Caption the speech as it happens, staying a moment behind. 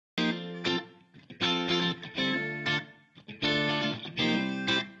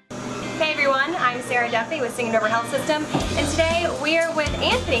I'm Sarah Duffy with Singing River Health System, and today we are with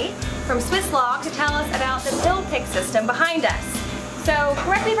Anthony from Swisslog to tell us about the Pillpick system behind us. So,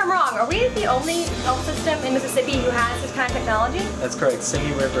 correct me if I'm wrong, are we the only health system in Mississippi who has this kind of technology? That's correct.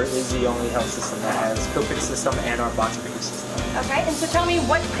 Singing River is the only health system that has Pillpick system and our box breaker system. Okay, and so tell me,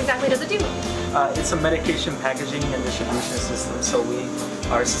 what exactly does it do? It's a medication packaging and distribution system. So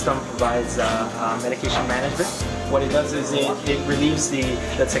our system provides medication management. What it does is it relieves the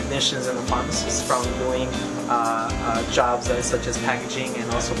technicians and the pharmacists from doing jobs such as packaging,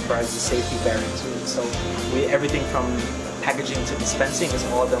 and also provides the safety bearing to it. So everything from packaging to dispensing is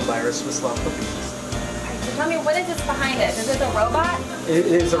all done by our Swisslog Pillpick system. So tell me, what is this behind it? Is this a robot? It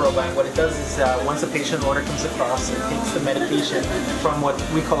is a robot. What it does is once a patient order comes across, it takes the medication from what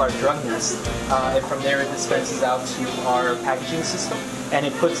we call our drug nest, and from there it dispenses out to our packaging system, and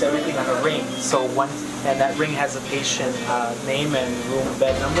it puts everything on a ring. So and that ring has a patient name and room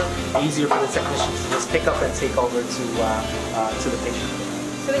bed number. Easier for the technician to just pick up and take over to the patient.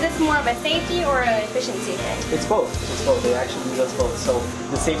 So is this more of a safety or an efficiency thing? It's both. It's both. It actually does both. So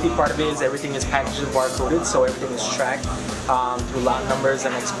the safety part of it is everything is packaged and barcoded, so everything is tracked through lot numbers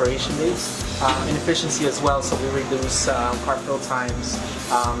and expiration dates. And efficiency as well, so we reduce cart fill times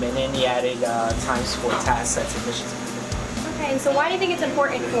and any added times for tasks that technicians can do. Okay, and so why do you think it's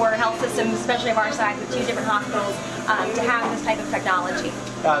important for health systems, especially of our size with 2 different hospitals, to have this type of technology?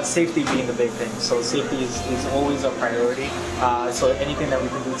 Safety being the big thing. So safety is always a priority. So anything that we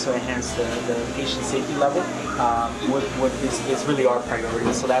can do to enhance the patient safety level is really our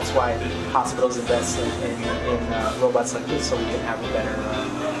priority. So that's why hospitals invest in robots like this, so we can have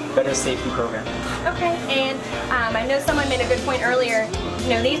a better safety program. Okay, and I know someone made a good point earlier. You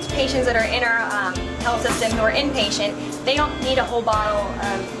know, these patients that are in our health system who are inpatient, they don't need a whole bottle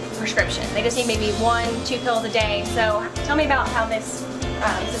of prescription. They just need maybe 1-2 pills a day. So tell me about how this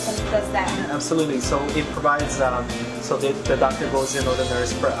system does that. Absolutely. So it provides, so the doctor goes in or the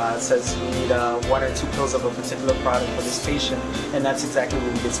nurse says we need 1 or 2 pills of a particular product for this patient, and that's exactly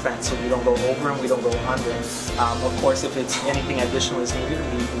what we dispense. So we don't go over and we don't go under. Of course, if it's anything additional is needed,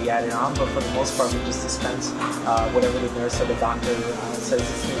 we add it on, but for the most part we just dispense whatever the nurse or the doctor says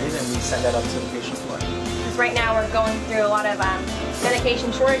is needed, and we send that up to the patient floor. Because right now we're going through a lot of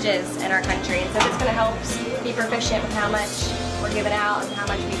medication shortages in our country, and so it's going to help us be proficient with how much we're giving out and how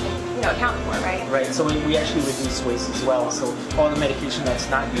much we can, account for, right? Right. So we actually reduce waste as well. So all the medication that's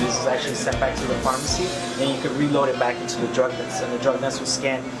not used is actually sent back to the pharmacy, and you can reload it back into the drug nest, and the drug nest will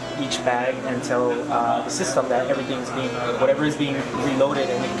scan each bag and tell the system that whatever is being reloaded,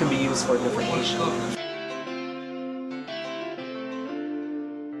 and it can be used for a different patient.